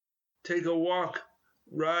take a walk,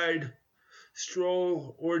 ride,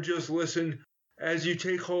 stroll, or just listen as you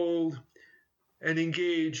take hold and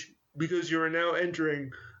engage because you are now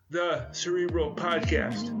entering the Cerebral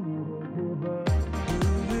Podcast.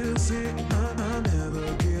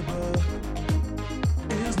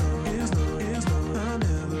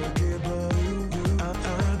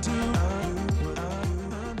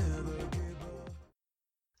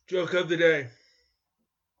 Joke of the day.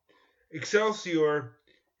 Excelsior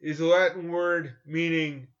is a Latin word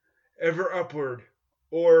meaning ever upward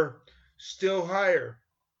or still higher.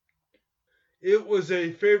 It was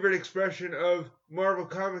a favorite expression of Marvel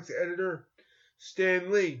Comics editor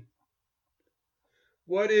Stan Lee.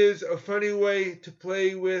 What is a funny way to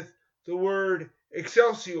play with the word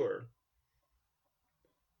Excelsior?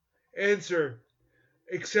 Answer: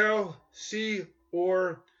 Excel, see,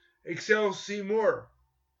 or Excel, see more.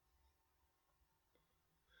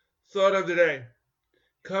 Thought of the day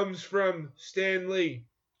comes from Stan Lee.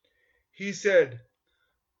 He said,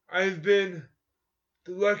 "I've been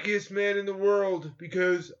the luckiest man in the world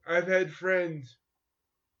because I've had friends.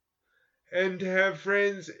 And to have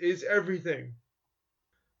friends is everything.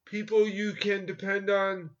 People you can depend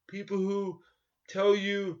on, people who tell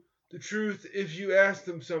you the truth if you ask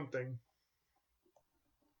them something."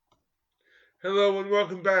 Hello and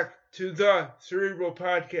welcome back to the Cerebral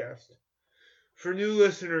Podcast. For new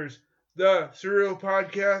listeners, the Cerebral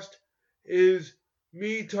Podcast is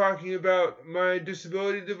me talking about my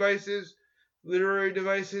disability devices, literary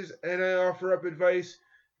devices, and I offer up advice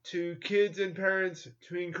to kids and parents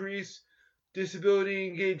to increase disability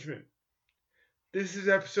engagement. This is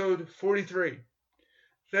episode 43.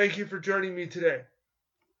 Thank you for joining me today.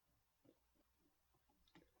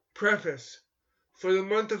 Preface. For the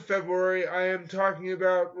month of February, I am talking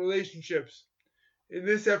about relationships. In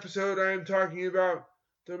this episode, I am talking about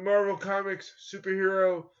the Marvel Comics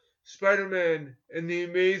superhero Spider-Man and the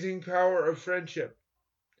amazing power of friendship.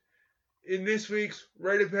 In this week's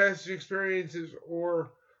Rite of Passage Experiences,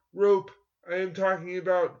 or ROPE, I am talking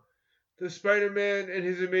about the Spider-Man and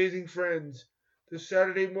His Amazing Friends, the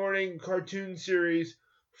Saturday morning cartoon series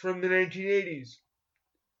from the 1980s.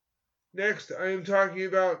 Next, I am talking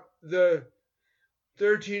about the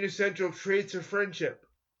 13 essential traits of friendship.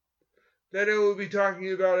 Then I will be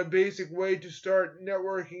talking about a basic way to start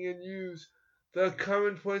networking and use the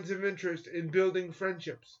common points of interest in building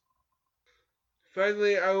friendships.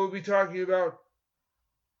 Finally, I will be talking about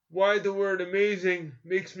why the word amazing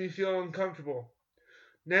makes me feel uncomfortable.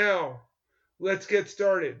 Now, let's get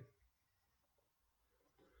started.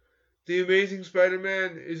 The Amazing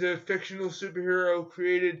Spider-Man is a fictional superhero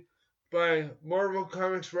created by Marvel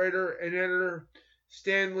Comics writer and editor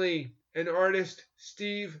Stan Lee and artist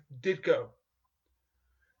Steve Ditko.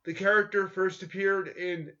 The character first appeared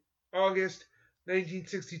in August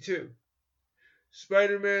 1962.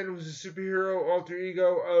 Spider-Man was a superhero alter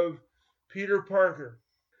ego of Peter Parker.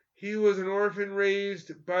 He was an orphan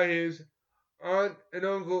raised by his aunt and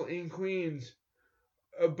uncle in Queens,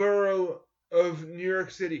 a borough of New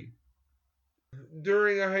York City.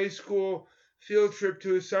 During a high school field trip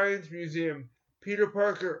to a science museum, Peter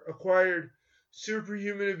Parker acquired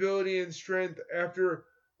superhuman ability and strength after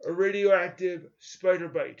a radioactive spider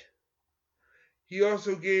bite. He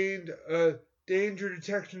also gained a danger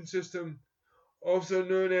detection system, also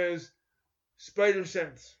known as spider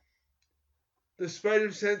sense. The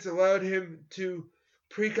spider sense allowed him to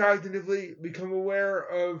precognitively become aware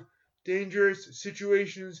of dangerous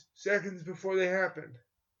situations seconds before they happened.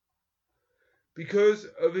 Because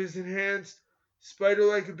of his enhanced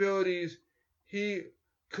spider-like abilities, he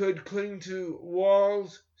could cling to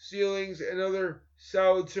walls, ceilings, and other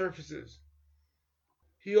solid surfaces.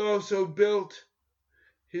 He also built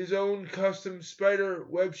his own custom spider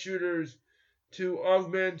web shooters to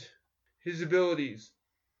augment his abilities.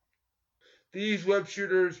 These web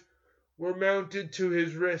shooters were mounted to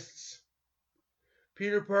his wrists.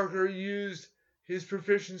 Peter Parker used his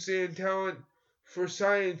proficiency and talent for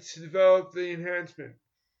science to develop the enhancement.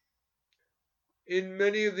 In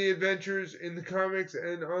many of the adventures in the comics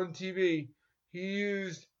and on TV, he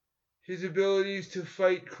used his abilities to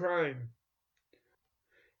fight crime.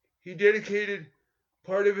 He dedicated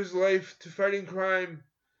part of his life to fighting crime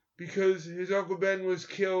because his Uncle Ben was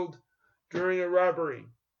killed during a robbery.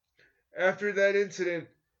 After that incident,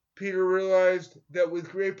 Peter realized that with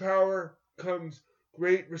great power comes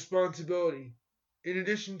great responsibility. In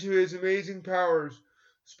addition to his amazing powers,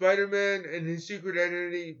 Spider-Man and his secret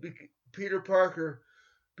identity, Peter Parker,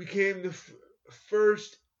 became the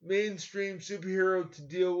first mainstream superhero to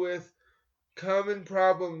deal with common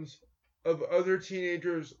problems of other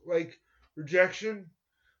teenagers like rejection,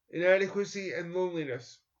 inadequacy, and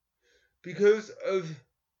loneliness. Because of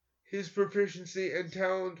his proficiency and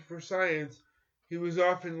talent for science, he was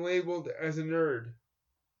often labeled as a nerd.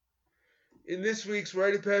 In this week's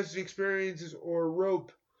Rite of Passage Experiences, or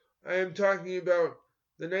ROPE, I am talking about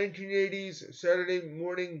the 1980s Saturday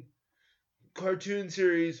morning cartoon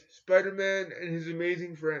series Spider-Man and His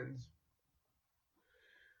Amazing Friends.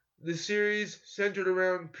 The series centered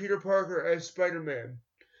around Peter Parker as Spider-Man.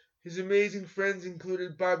 His amazing friends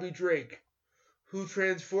included Bobby Drake, who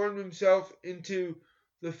transformed himself into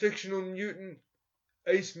the fictional mutant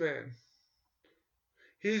Iceman.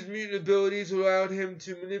 His mutant abilities allowed him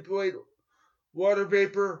to manipulate water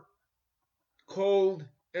vapor, cold,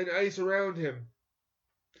 and ice around him.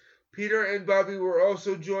 Peter and Bobby were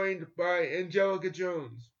also joined by Angelica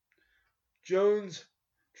Jones. Jones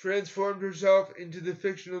transformed herself into the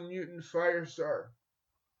fictional mutant Firestar,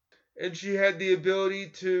 and she had the ability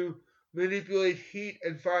to manipulate heat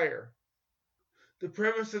and fire. The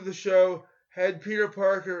premise of the show had Peter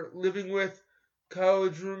Parker living with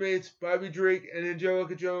college roommates Bobby Drake and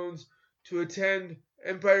Angelica Jones to attend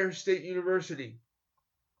Empire State University.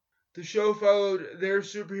 The show followed their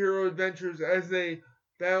superhero adventures as they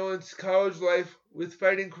balanced college life with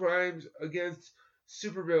fighting crimes against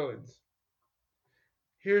supervillains.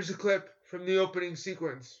 Here's a clip from the opening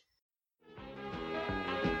sequence.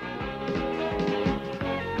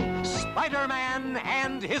 Spider-Man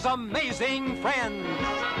and his amazing friends,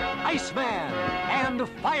 Iceman and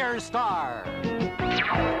Firestar.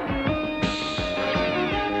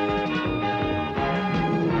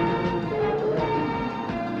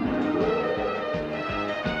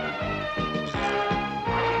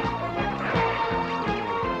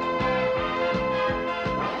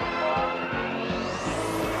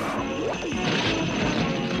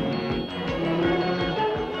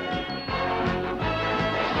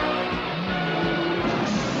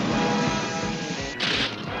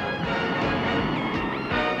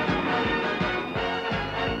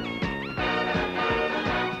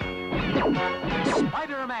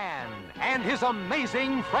 Spider-Man and his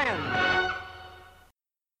amazing friends.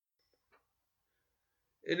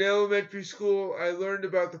 In elementary school, I learned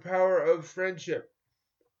about the power of friendship.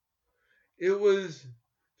 It was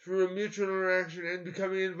through a mutual interaction and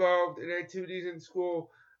becoming involved in activities in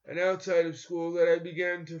school and outside of school that I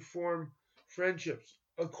began to form friendships.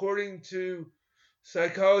 According to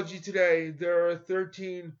Psychology Today, there are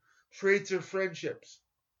 13 traits of friendships.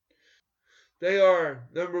 They are: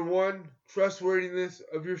 number 1, trustworthiness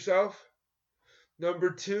of yourself;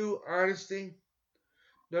 number 2, honesty;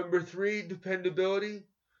 number 3, dependability;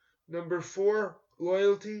 number 4,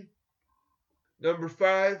 loyalty; number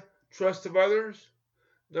 5, trust of others;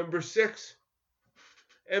 number 6,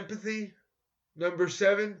 empathy; number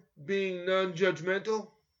 7, being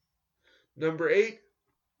non-judgmental; number 8,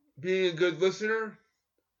 being a good listener;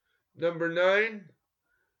 number 9,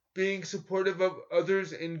 being supportive of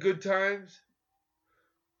others in good times;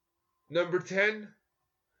 number 10,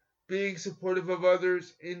 being supportive of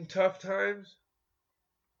others in tough times;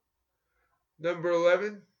 number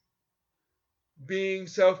 11, being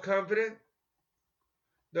self-confident;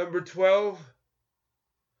 number 12,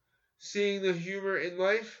 seeing the humor in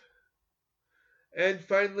life; and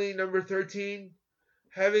finally, number 13,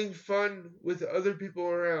 having fun with other people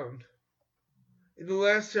around. In the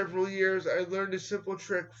last several years, I learned a simple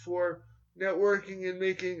trick for networking and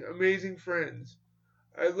making amazing friends.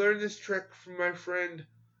 I learned this trick from my friend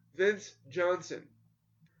Vince Johnson.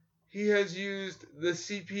 He has used the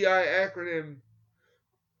CPI acronym,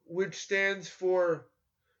 which stands for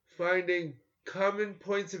finding common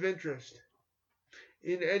points of interest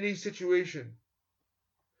in any situation.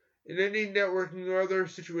 In any networking or other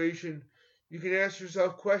situation, you can ask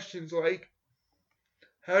yourself questions like,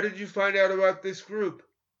 how did you find out about this group?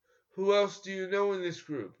 Who else do you know in this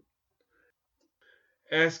group?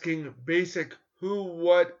 Asking basic who,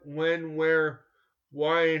 what, when, where,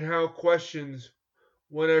 why, and how questions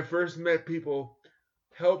when I first met people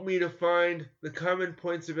helped me to find the common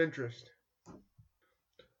points of interest.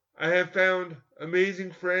 I have found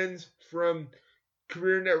amazing friends from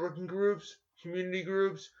career networking groups, community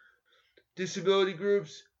groups, disability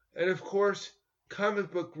groups, and of course,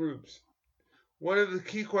 comic book groups. One of the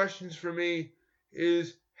key questions for me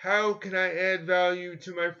is, how can I add value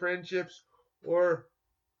to my friendships or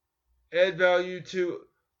add value to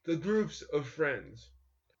the groups of friends?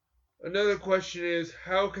 Another question is,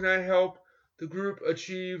 how can I help the group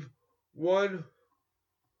achieve one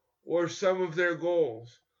or some of their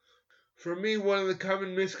goals? For me, one of the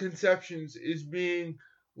common misconceptions is being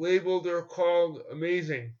labeled or called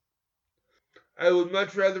amazing. I would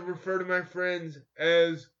much rather refer to my friends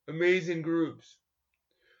as amazing groups.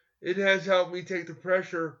 It has helped me take the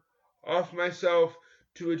pressure off myself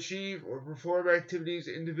to achieve or perform activities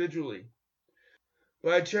individually.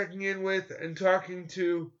 By checking in with and talking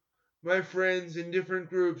to my friends in different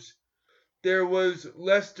groups, there was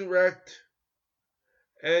less direct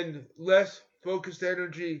and less focused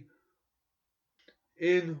energy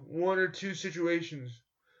in one or two situations.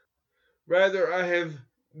 Rather, I have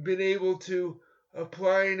been able to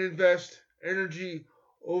apply and invest energy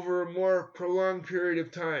over a more prolonged period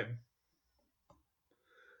of time.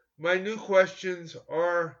 My new questions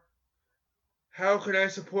are: how can I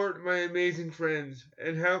support my amazing friends,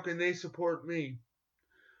 and how can they support me?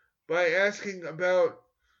 By asking about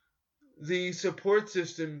the support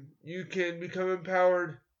system, you can become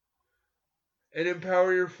empowered and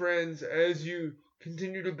empower your friends as you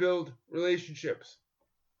continue to build relationships.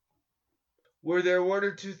 Were there one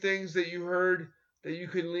or two things that you heard that you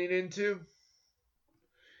could lean into?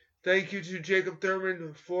 Thank you to Jacob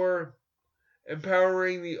Thurman for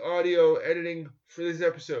empowering the audio editing for this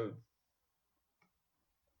episode.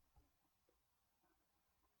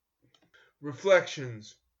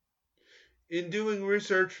 Reflections. In doing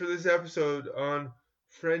research for this episode on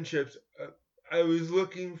friendships, I was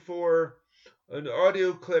looking for an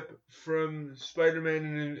audio clip from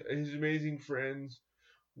Spider-Man and his amazing friends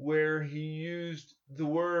where he used the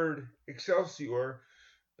word Excelsior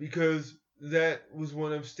because that was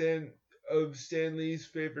one of Stan Lee's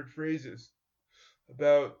favorite phrases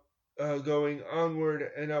about going onward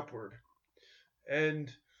and upward.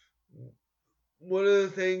 And one of the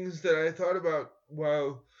things that I thought about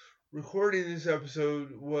while recording this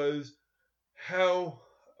episode was how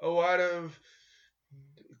a lot of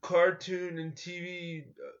cartoon and TV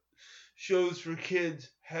shows for kids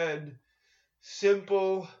had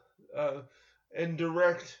simple and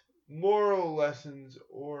direct moral lessons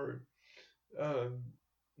or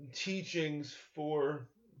teachings for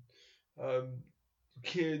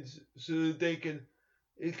kids so that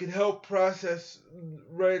it can help process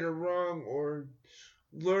right or wrong, or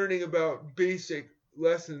learning about basic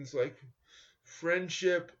lessons like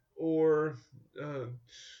friendship or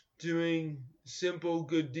doing simple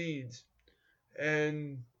good deeds.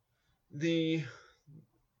 And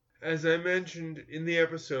as I mentioned in the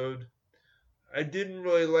episode, I didn't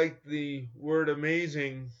really like the word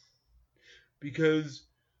amazing because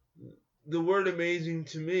the word amazing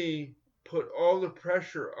to me put all the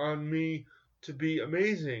pressure on me to be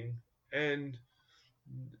amazing, and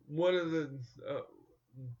one of the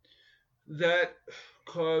that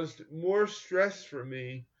caused more stress for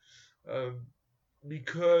me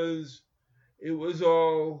because it was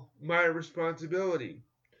all my responsibility.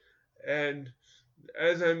 And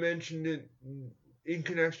as I mentioned it in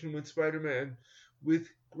connection with Spider-Man, with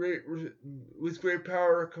great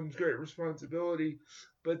power comes great responsibility.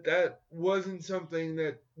 But that wasn't something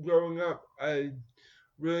that growing up I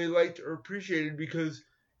really liked or appreciated because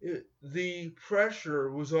the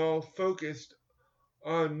pressure was all focused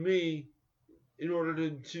on me in order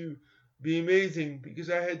to be amazing,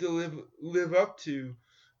 because I had to live up to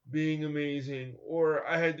being amazing, or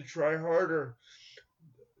I had to try harder.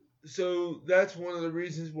 So that's one of the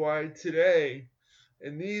reasons why today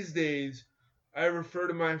and these days I refer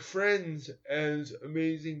to my friends as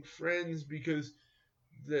amazing friends, because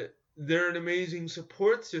they're an amazing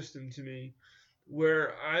support system to me,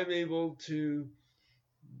 where I'm able to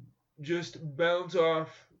just bounce off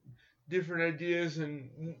different ideas,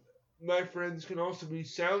 and my friends can also be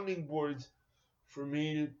sounding boards for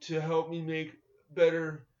me to help me make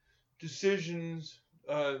better decisions,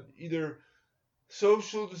 either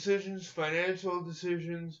social decisions, financial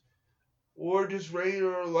decisions, or just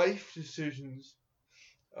regular life decisions.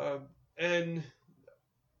 And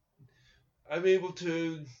I'm able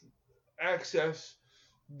to access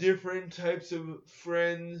different types of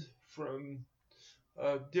friends from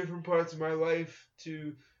different parts of my life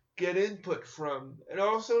to get input from. And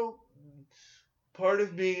also, part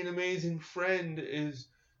of being an amazing friend is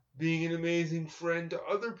being an amazing friend to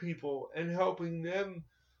other people and helping them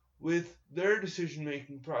with their decision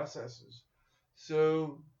making processes.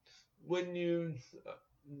 So when you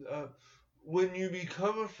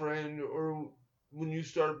become a friend, or when you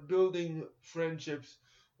start building friendships,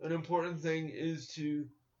 an important thing is to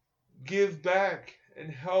give back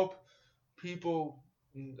and help people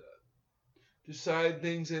decide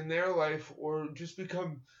things in their life, or just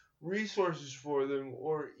become resources for them,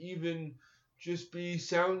 or even just be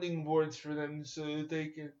sounding boards for them, so that they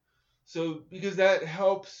can, because that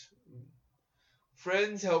helps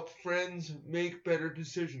friends make better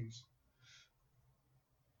decisions.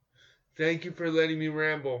 Thank you for letting me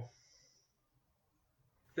ramble.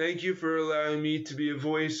 Thank you for allowing me to be a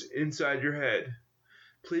voice inside your head.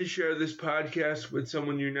 please share this podcast with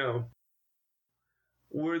someone you know.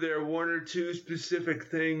 Were there one or two specific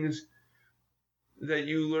things that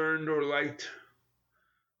you learned or liked?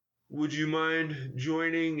 Would you mind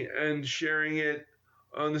joining and sharing it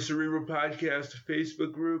on the Cerebral Podcast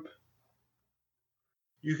Facebook group?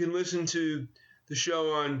 You can listen to the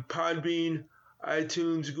show on Podbean,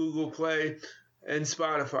 iTunes, Google Play, and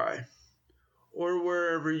Spotify, or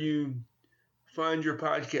wherever you find your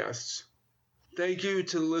podcasts. Thank you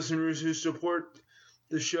to the listeners who support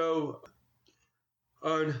the show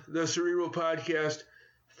on the Cerebral Podcast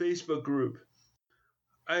Facebook group.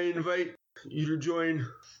 I invite you to join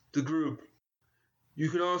the group. You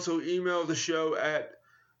can also email the show at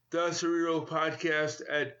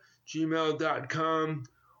thecerebralpodcast@gmail.com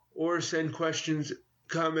or send questions,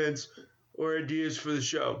 comments, or ideas for the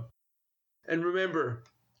show. And remember,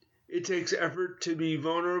 it takes effort to be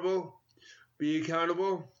vulnerable, be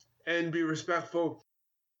accountable, and be respectful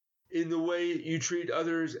in the way you treat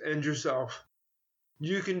others and yourself.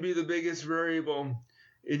 You can be the biggest variable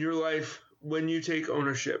in your life when you take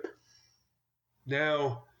ownership.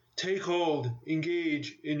 Now, take hold,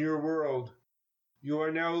 engage in your world. You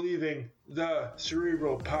are now leaving the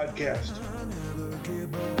Cerebral Podcast.